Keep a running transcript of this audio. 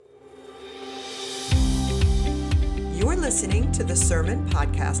listening to the Sermon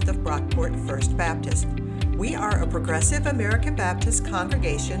Podcast of Brockport First Baptist. We are a progressive American Baptist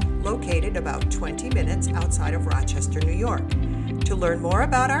congregation located about 20 minutes outside of Rochester, New York. To learn more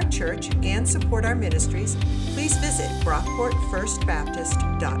about our church and support our ministries, please visit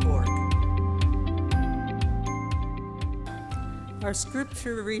brockportfirstbaptist.org. Our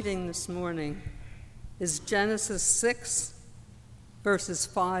scripture reading this morning is Genesis 6, verses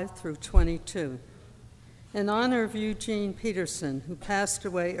 5 through 22. In honor of Eugene Peterson, who passed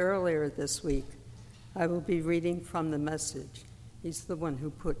away earlier this week, I will be reading from the Message. He's the one who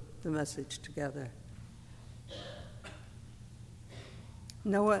put the Message together.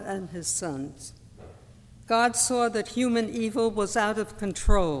 Noah and his sons. God saw that human evil was out of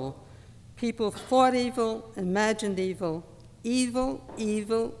control. People thought evil, imagined evil,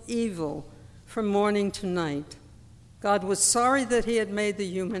 evil, from morning to night. God was sorry that he had made the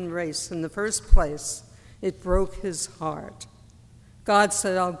human race in the first place. It broke his heart. God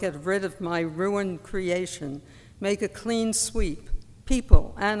said, I'll get rid of my ruined creation, make a clean sweep,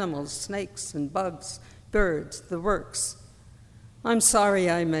 people, animals, snakes and bugs, birds, the works. I'm sorry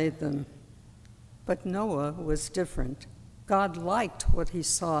I made them. But Noah was different. God liked what he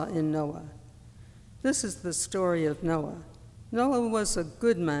saw in Noah. This is the story of Noah. Noah was a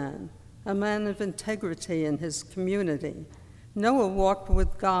good man, a man of integrity in his community. Noah walked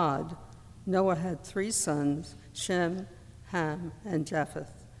with God. Noah had 3 sons, Shem, Ham, and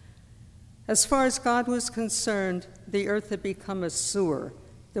Japheth. As far as God was concerned, the earth had become a sewer.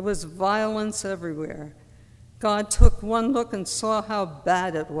 There was violence everywhere. God took one look and saw how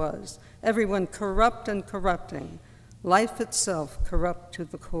bad it was. Everyone corrupt and corrupting. Life itself corrupt to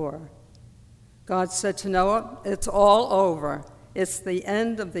the core. God said to Noah, it's all over. It's the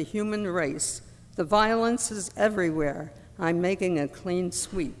end of the human race. The violence is everywhere. I'm making a clean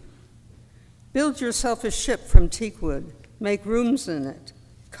sweep. Build yourself a ship from teak wood. Make rooms in it.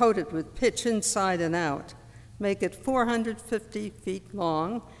 Coat it with pitch inside and out. Make it 450 feet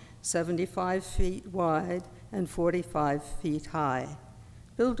long, 75 feet wide, and 45 feet high.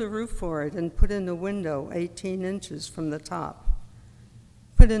 Build a roof for it and put in a window 18 inches from the top.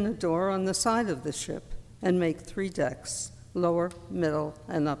 Put in a door on the side of the ship and make 3 decks, lower, middle,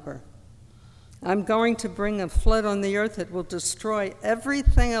 and upper. I'm going to bring a flood on the earth that will destroy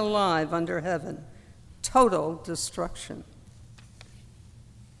everything alive under heaven. Total destruction.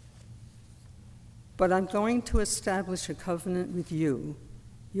 But I'm going to establish a covenant with you.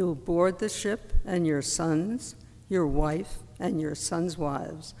 You'll board the ship, and your sons, your wife, and your sons'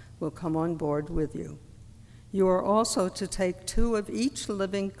 wives will come on board with you. You are also to take 2 of each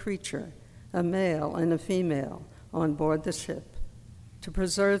living creature, a male and a female, on board the ship, to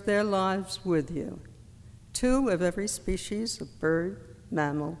preserve their lives with you. 2 of every species of bird,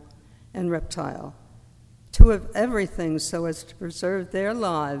 mammal, and reptile. 2 of everything so as to preserve their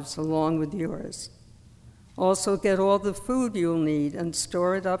lives along with yours. Also get all the food you'll need and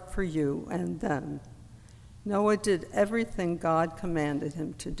store it up for you and them. Noah did everything God commanded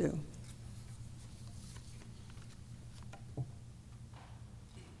him to do.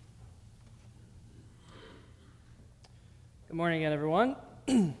 Good morning again, everyone.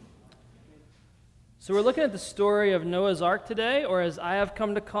 So we're looking at the story of Noah's Ark today, or as I have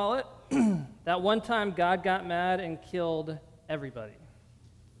come to call it, that one time God got mad and killed everybody.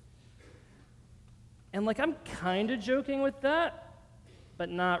 And I'm kind of joking with that, but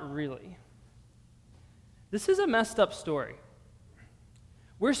not really. This is a messed up story.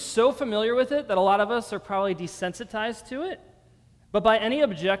 We're so familiar with it that a lot of us are probably desensitized to it, but by any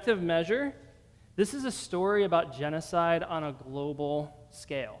objective measure, this is a story about genocide on a global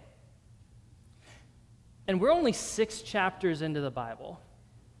scale. And we're only 6 chapters into the Bible.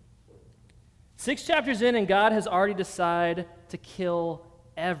 6 chapters in, and God has already decided to kill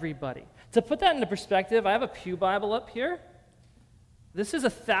everybody. To put that into perspective, I have a Pew Bible up here. This is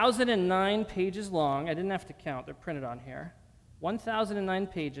 1,009 pages long. I didn't have to count. They're printed on here. 1,009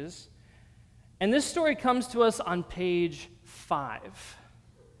 pages. And this story comes to us on page 5.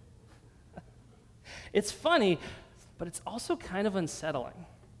 It's funny, but it's also kind of unsettling.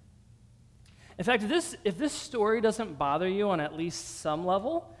 In fact, if this story doesn't bother you on at least some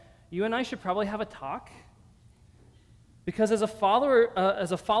level, you and I should probably have a talk. Because as a follower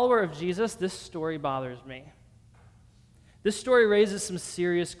of Jesus, this story bothers me. This story raises some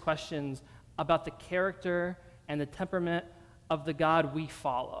serious questions about the character and the temperament of the God we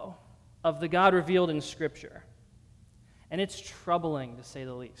follow, of the God revealed in Scripture. And it's troubling, to say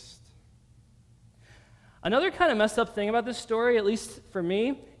the least. Another kind of messed up thing about this story, at least for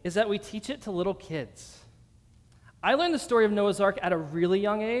me, is that we teach it to little kids. I learned the story of Noah's Ark at a really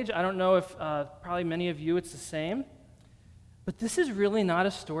young age. I don't know if probably many of you it's the same. But this is really not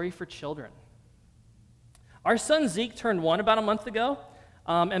a story for children. Our son Zeke turned 1 about a month ago,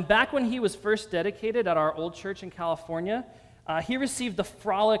 and back when he was first dedicated at our old church in California, he received the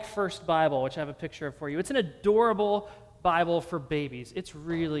Frolic First Bible, which I have a picture of for you. It's an adorable Bible for babies. It's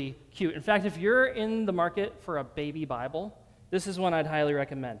really cute. In fact, if you're in the market for a baby Bible, this is one I'd highly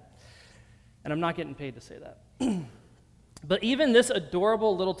recommend. And I'm not getting paid to say that. But even this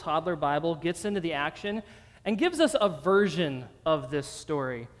adorable little toddler Bible gets into the action and gives us a version of this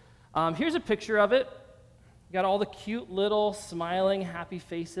story. Here's a picture of it. You got all the cute little smiling, happy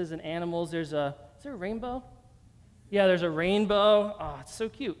faces and animals. Is there a rainbow? Yeah, there's a rainbow. Oh, it's so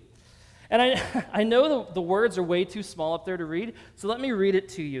cute. And I know the words are way too small up there to read, so let me read it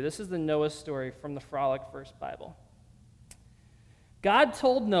to you. This is the Noah story from the Frolic First Bible. God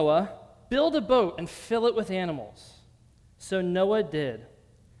told Noah, "Build a boat and fill it with animals." So Noah did.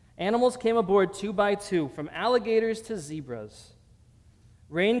 Animals came aboard 2 by 2, from alligators to zebras.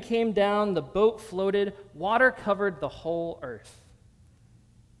 Rain came down, the boat floated, water covered the whole earth.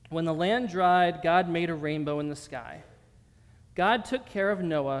 When the land dried, God made a rainbow in the sky. God took care of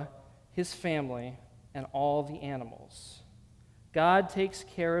Noah, his family, and all the animals. God takes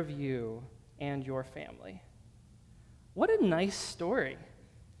care of you and your family. What a nice story.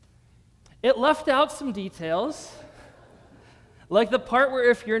 It left out some details, like the part where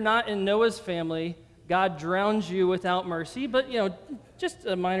if you're not in Noah's family, God drowns you without mercy, but, just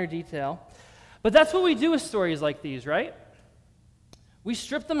a minor detail. But that's what we do with stories like these, right? We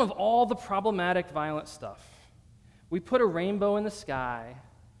strip them of all the problematic, violent stuff. We put a rainbow in the sky,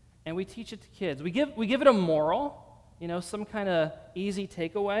 and we teach it to kids. We give it a moral, some kind of easy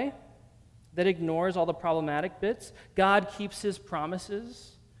takeaway that ignores all the problematic bits. God keeps his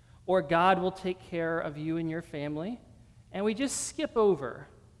promises, or God will take care of you and your family, and we just skip over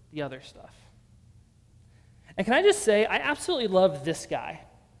the other stuff. And can I just say, I absolutely love this guy.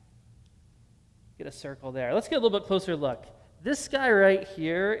 Get a circle there. Let's get a little bit closer look. This guy right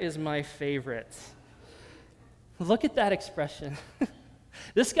here is my favorite. Look at that expression.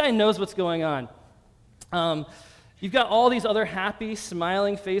 This guy knows what's going on. You've got all these other happy,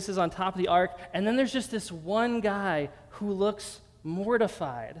 smiling faces on top of the ark, and then there's just this one guy who looks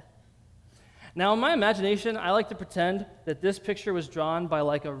mortified. Now, in my imagination, I like to pretend that this picture was drawn by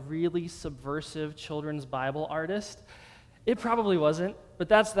like a really subversive children's Bible artist. It probably wasn't, but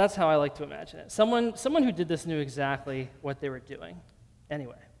that's how I like to imagine it. Someone who did this knew exactly what they were doing.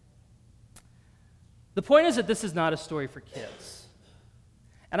 Anyway, the point is that this is not a story for kids.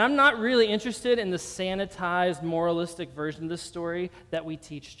 And I'm not really interested in the sanitized, moralistic version of this story that we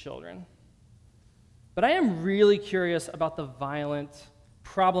teach children. But I am really curious about the violent,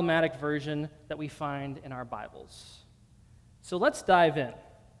 problematic version that we find in our Bibles. So let's dive in.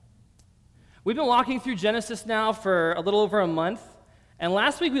 We've been walking through Genesis now for a little over a month, and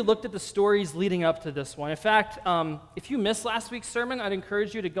last week we looked at the stories leading up to this one. In fact, if you missed last week's sermon, I'd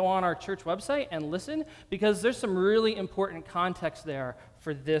encourage you to go on our church website and listen, because there's some really important context there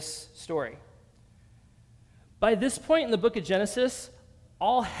for this story. By this point in the book of Genesis,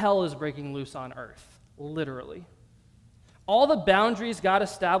 all hell is breaking loose on earth, literally. All the boundaries God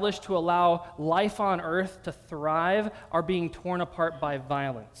established to allow life on earth to thrive are being torn apart by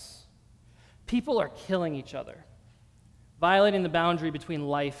violence. People are killing each other, violating the boundary between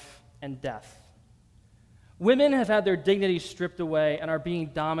life and death. Women have had their dignity stripped away and are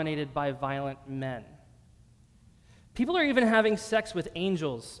being dominated by violent men. People are even having sex with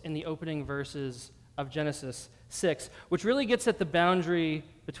angels in the opening verses of Genesis 6, which really gets at the boundary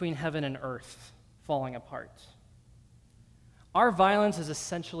between heaven and earth falling apart. Our violence is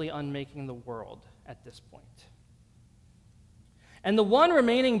essentially unmaking the world at this point. And the one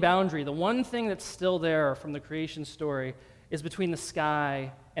remaining boundary, the one thing that's still there from the creation story, is between the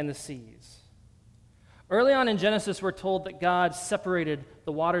sky and the seas. Early on in Genesis, we're told that God separated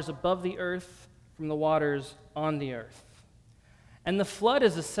the waters above the earth from the waters on the earth. And the flood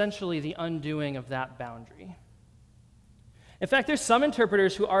is essentially the undoing of that boundary. In fact, there's some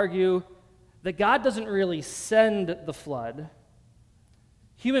interpreters who argue that God doesn't really send the flood.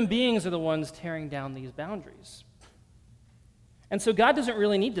 Human beings are the ones tearing down these boundaries. And so God doesn't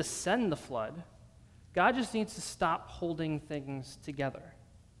really need to send the flood. God just needs to stop holding things together.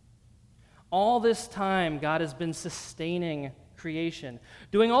 All this time, God has been sustaining creation,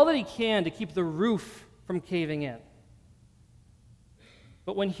 doing all that he can to keep the roof from caving in.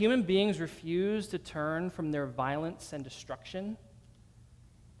 But when human beings refuse to turn from their violence and destruction,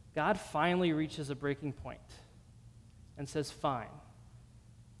 God finally reaches a breaking point and says, "Fine,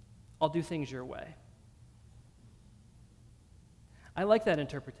 I'll do things your way." I like that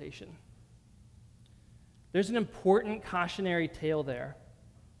interpretation. There's an important cautionary tale there.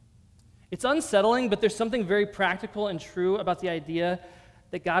 It's unsettling, but there's something very practical and true about the idea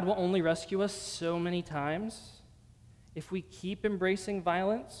that God will only rescue us so many times if we keep embracing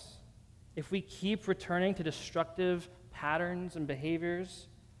violence, if we keep returning to destructive patterns and behaviors.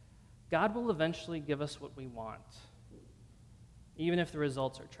 God will eventually give us what we want, even if the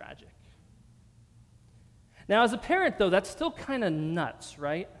results are tragic. Now, as a parent, though, that's still kind of nuts,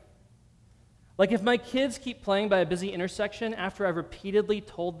 right? Like if my kids keep playing by a busy intersection after I've repeatedly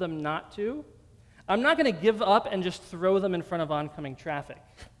told them not to, I'm not going to give up and just throw them in front of oncoming traffic.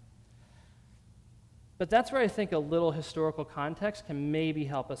 But that's where I think a little historical context can maybe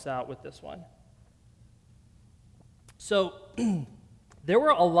help us out with this one. So, there were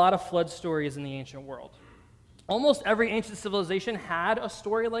a lot of flood stories in the ancient world. Almost every ancient civilization had a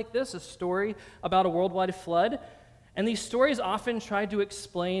story like this, a story about a worldwide flood. And these stories often tried to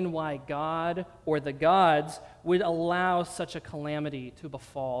explain why God or the gods would allow such a calamity to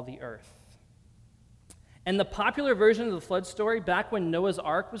befall the earth. And the popular version of the flood story, back when Noah's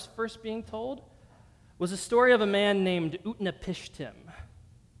Ark was first being told, was a story of a man named Utnapishtim,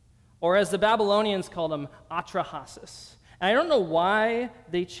 or as the Babylonians called him, Atrahasis. And I don't know why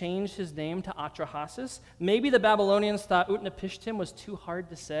they changed his name to Atrahasis. Maybe the Babylonians thought Utnapishtim was too hard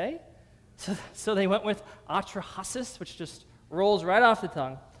to say, so they went with Atrahasis, which just rolls right off the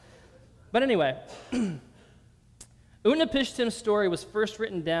tongue. But anyway, Utnapishtim's story was first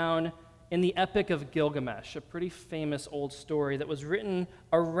written down in the Epic of Gilgamesh, a pretty famous old story that was written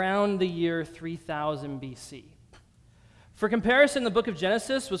around the year 3000 BC. For comparison, the book of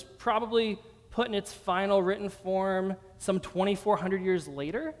Genesis was probably put in its final written form some 2,400 years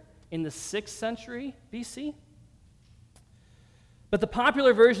later, in the 6th century BC. But the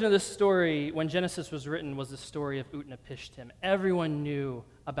popular version of this story, when Genesis was written, was the story of Utnapishtim. Everyone knew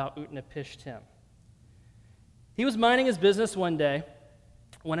about Utnapishtim. He was minding his business one day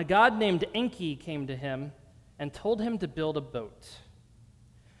when a god named Enki came to him and told him to build a boat.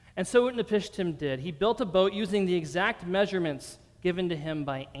 And so Utnapishtim did. He built a boat using the exact measurements given to him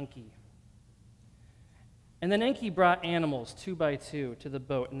by Enki. And then Enki brought animals 2 by 2 to the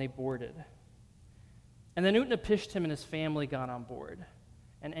boat, and they boarded. And then Utnapishtim and his family got on board,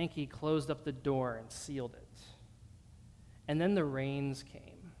 and Enki closed up the door and sealed it. And then the rains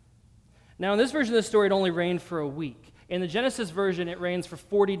came. Now, in this version of the story, it only rained for a week. In the Genesis version, it rains for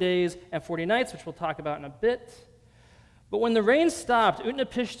 40 days and 40 nights, which we'll talk about in a bit. But when the rain stopped,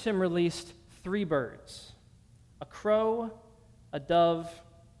 Utnapishtim released 3 birds, a crow, a dove,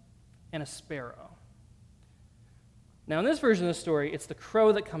 and a sparrow. Now, in this version of the story, it's the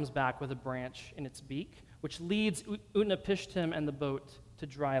crow that comes back with a branch in its beak, which leads Utnapishtim and the boat to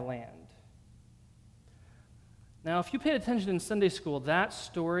dry land. Now, if you paid attention in Sunday school, that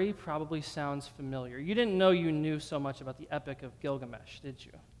story probably sounds familiar. You didn't know you knew so much about the Epic of Gilgamesh, did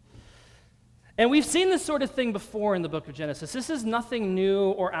you? And we've seen this sort of thing before in the book of Genesis. This is nothing new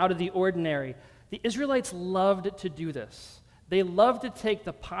or out of the ordinary. The Israelites loved to do this. They loved to take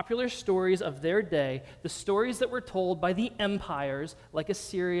the popular stories of their day, the stories that were told by the empires like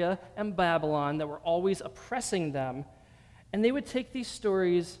Assyria and Babylon that were always oppressing them, and they would take these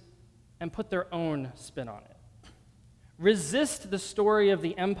stories and put their own spin on it. Resist the story of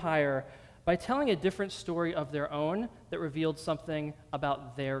the empire by telling a different story of their own that revealed something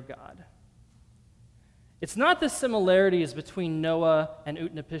about their God. It's not the similarities between Noah and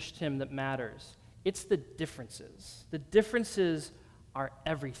Utnapishtim that matters. It's the differences. The differences are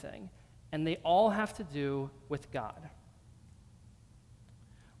everything, and they all have to do with God.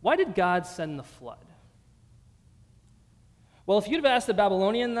 Why did God send the flood? Well, if you'd have asked the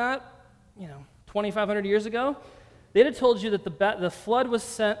Babylonian that, 2,500 years ago, they'd have told you that the flood was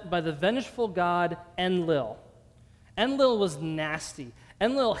sent by the vengeful god Enlil. Enlil was nasty.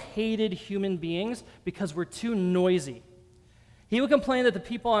 Enlil hated human beings because we're too noisy. He would complain that the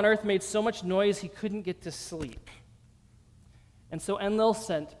people on earth made so much noise he couldn't get to sleep. And so Enlil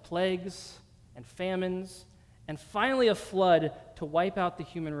sent plagues and famines and finally a flood to wipe out the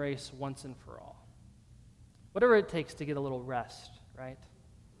human race once and for all. Whatever it takes to get a little rest, right?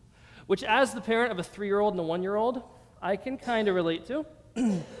 Which, as the parent of a 3-year-old and a 1-year-old, I can kind of relate to.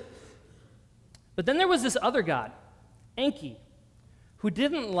 But then there was this other god, Enki, who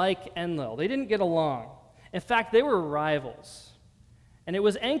didn't like Enlil. They didn't get along. In fact, they were rivals. And it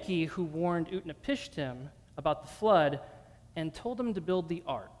was Enki who warned Utnapishtim about the flood and told him to build the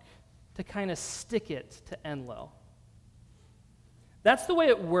ark, to kind of stick it to Enlil. That's the way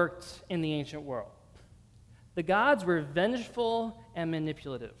it worked in the ancient world. The gods were vengeful and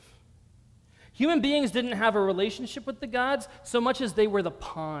manipulative. Human beings didn't have a relationship with the gods so much as they were the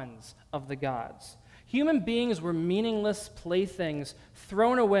pawns of the gods. Human beings were meaningless playthings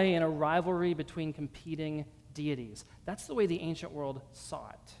thrown away in a rivalry between competing deities. That's the way the ancient world saw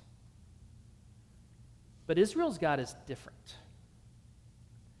it. But Israel's God is different.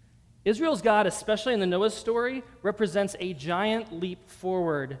 Israel's God, especially in the Noah story, represents a giant leap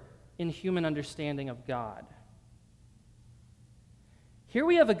forward in human understanding of God. Here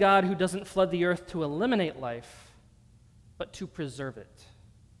we have a God who doesn't flood the earth to eliminate life, but to preserve it.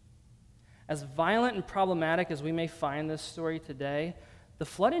 As violent and problematic as we may find this story today, the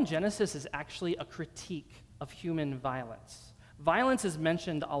flood in Genesis is actually a critique of human violence. Violence is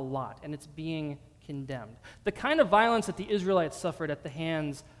mentioned a lot, and it's being condemned. The kind of violence that the Israelites suffered at the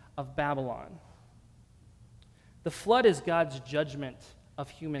hands of Babylon. The flood is God's judgment of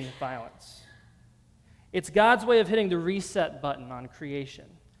human violence. It's God's way of hitting the reset button on creation,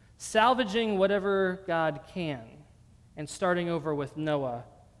 salvaging whatever God can, and starting over with Noah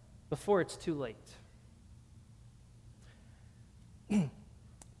before it's too late.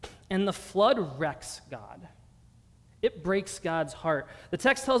 And the flood wrecks God. It breaks God's heart. The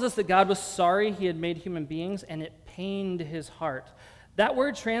text tells us that God was sorry he had made human beings, and it pained his heart. That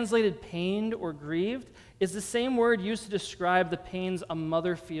word translated pained or grieved is the same word used to describe the pains a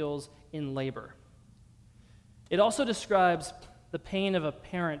mother feels in labor. It also describes the pain of a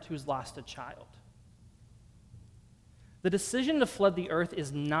parent who's lost a child. The decision to flood the earth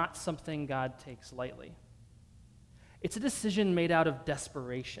is not something God takes lightly. It's a decision made out of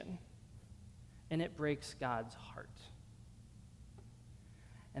desperation, and it breaks God's heart.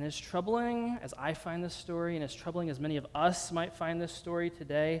 And as troubling as I find this story, and as troubling as many of us might find this story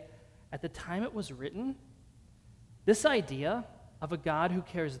today, at the time it was written, this idea of a God who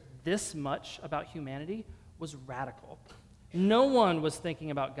cares this much about humanity was radical. No one was thinking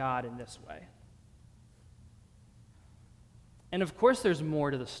about God in this way. And of course, there's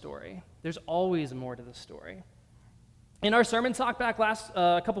more to the story. There's always more to the story. In our sermon talk back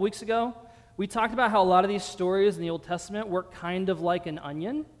a couple weeks ago, we talked about how a lot of these stories in the Old Testament work kind of like an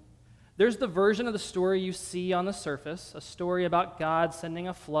onion. There's the version of the story you see on the surface, a story about God sending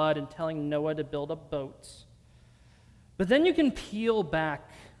a flood and telling Noah to build a boat. But then you can peel back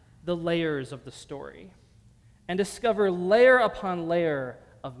the layers of the story and discover layer upon layer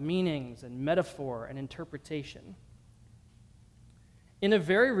of meanings and metaphor and interpretation. In a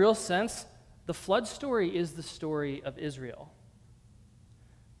very real sense, the flood story is the story of Israel.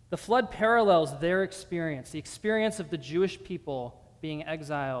 The flood parallels their experience, the experience of the Jewish people being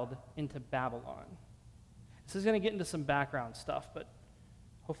exiled into Babylon. This is going to get into some background stuff, but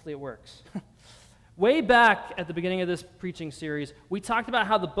hopefully it works. Way back at the beginning of this preaching series, we talked about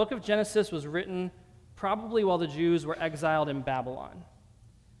how the book of Genesis was written probably while the Jews were exiled in Babylon.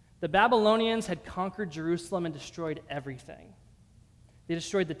 The Babylonians had conquered Jerusalem and destroyed everything. They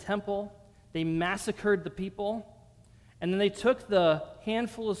destroyed the temple, they massacred the people, and then they took the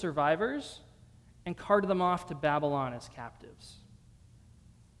handful of survivors and carted them off to Babylon as captives.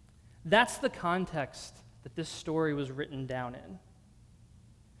 That's the context that this story was written down in.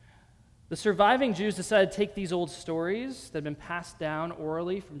 The surviving Jews decided to take these old stories that had been passed down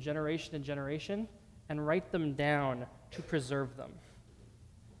orally from generation to generation and write them down to preserve them.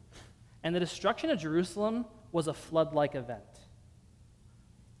 And the destruction of Jerusalem was a flood-like event.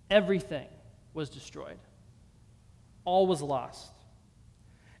 Everything was destroyed. All was lost.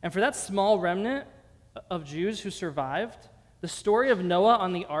 And for that small remnant of Jews who survived, the story of Noah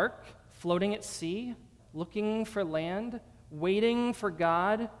on the ark, floating at sea, looking for land, waiting for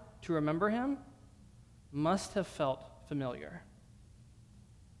God to remember him, must have felt familiar.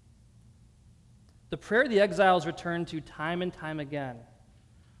 The prayer the exiles returned to time and time again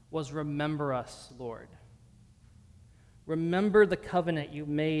was, "Remember us, Lord. Remember the covenant you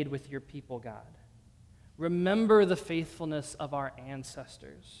made with your people, God. Remember the faithfulness of our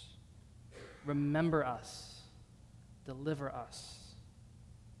ancestors. Remember us. Deliver us."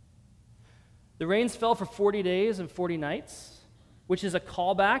 The rains fell for 40 days and 40 nights, which is a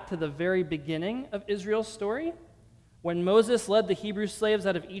callback to the very beginning of Israel's story, when Moses led the Hebrew slaves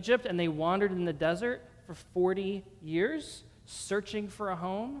out of Egypt and they wandered in the desert for 40 years, searching for a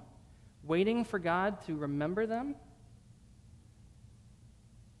home, waiting for God to remember them.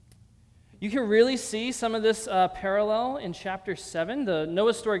 You can really see some of this parallel in chapter 7. The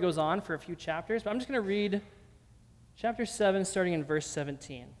Noah story goes on for a few chapters, but I'm just going to read chapter 7, starting in verse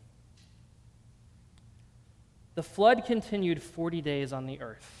 17. "The flood continued 40 days on the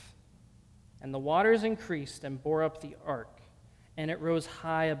earth, and the waters increased and bore up the ark, and it rose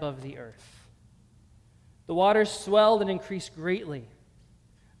high above the earth. The waters swelled and increased greatly.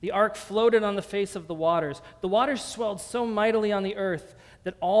 The ark floated on the face of the waters. The waters swelled so mightily on the earth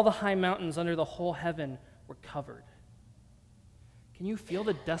that all the high mountains under the whole heaven were covered. Can you feel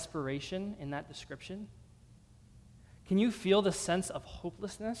the desperation in that description? Can you feel the sense of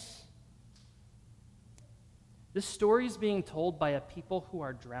hopelessness? This story is being told by a people who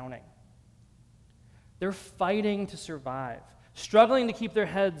are drowning. They're fighting to survive, struggling to keep their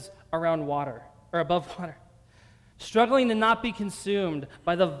heads around water, or above water, struggling to not be consumed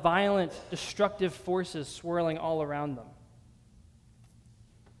by the violent, destructive forces swirling all around them.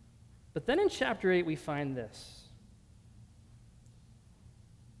 But then in chapter 8, we find this.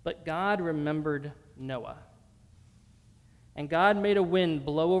 But God remembered Noah, and God made a wind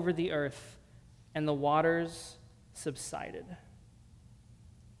blow over the earth, and the waters subsided.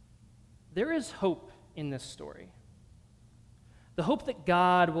 There is hope in this story. The hope that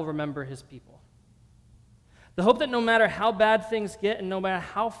God will remember his people. The hope that no matter how bad things get and no matter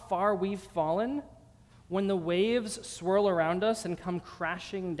how far we've fallen, when the waves swirl around us and come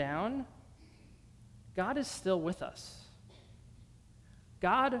crashing down, God is still with us.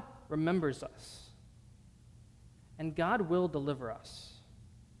 God remembers us. And God will deliver us.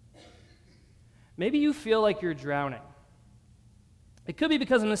 Maybe you feel like you're drowning. It could be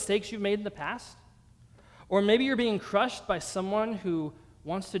because of mistakes you've made in the past. Or maybe you're being crushed by someone who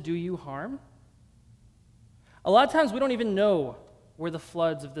wants to do you harm. A lot of times we don't even know where the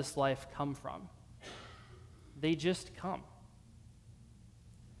floods of this life come from. They just come.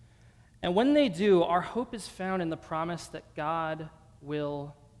 And when they do, our hope is found in the promise that God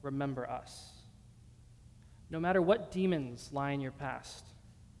will remember us. No matter what demons lie in your past,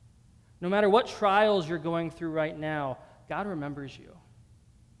 no matter what trials you're going through right now, God remembers you.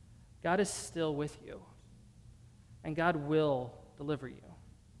 God is still with you, and God will deliver you.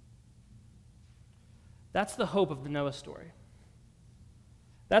 That's the hope of the Noah story.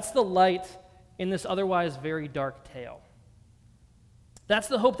 That's the light in this otherwise very dark tale. That's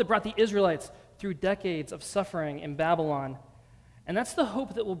the hope that brought the Israelites through decades of suffering in Babylon, and that's the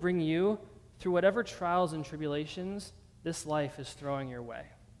hope that will bring you through whatever trials and tribulations this life is throwing your way.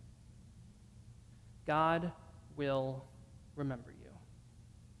 God will remember you.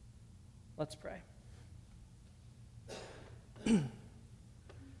 Let's pray.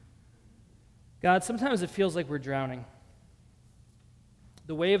 God, sometimes it feels like we're drowning.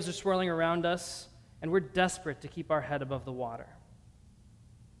 The waves are swirling around us, and we're desperate to keep our head above the water.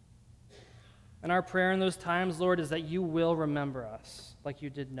 And our prayer in those times, Lord, is that you will remember us like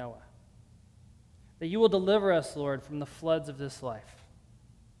you did Noah. That you will deliver us, Lord, from the floods of this life.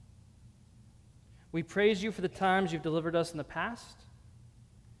 We praise you for the times you've delivered us in the past,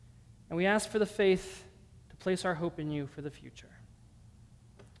 and we ask for the faith to place our hope in you for the future.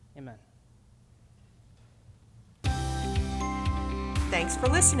 Amen. Thanks for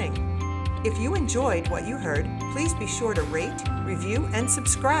listening. If you enjoyed what you heard, please be sure to rate, review, and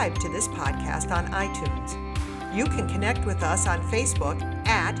subscribe to this podcast on iTunes. You can connect with us on Facebook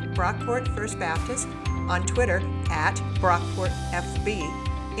at Brockport First Baptist, on Twitter at BrockportFB,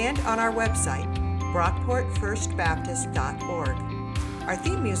 and on our website, brockportfirstbaptist.org. Our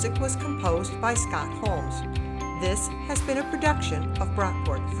theme music was composed by Scott Holmes. This has been a production of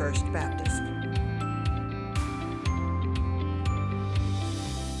Brockport First Baptist.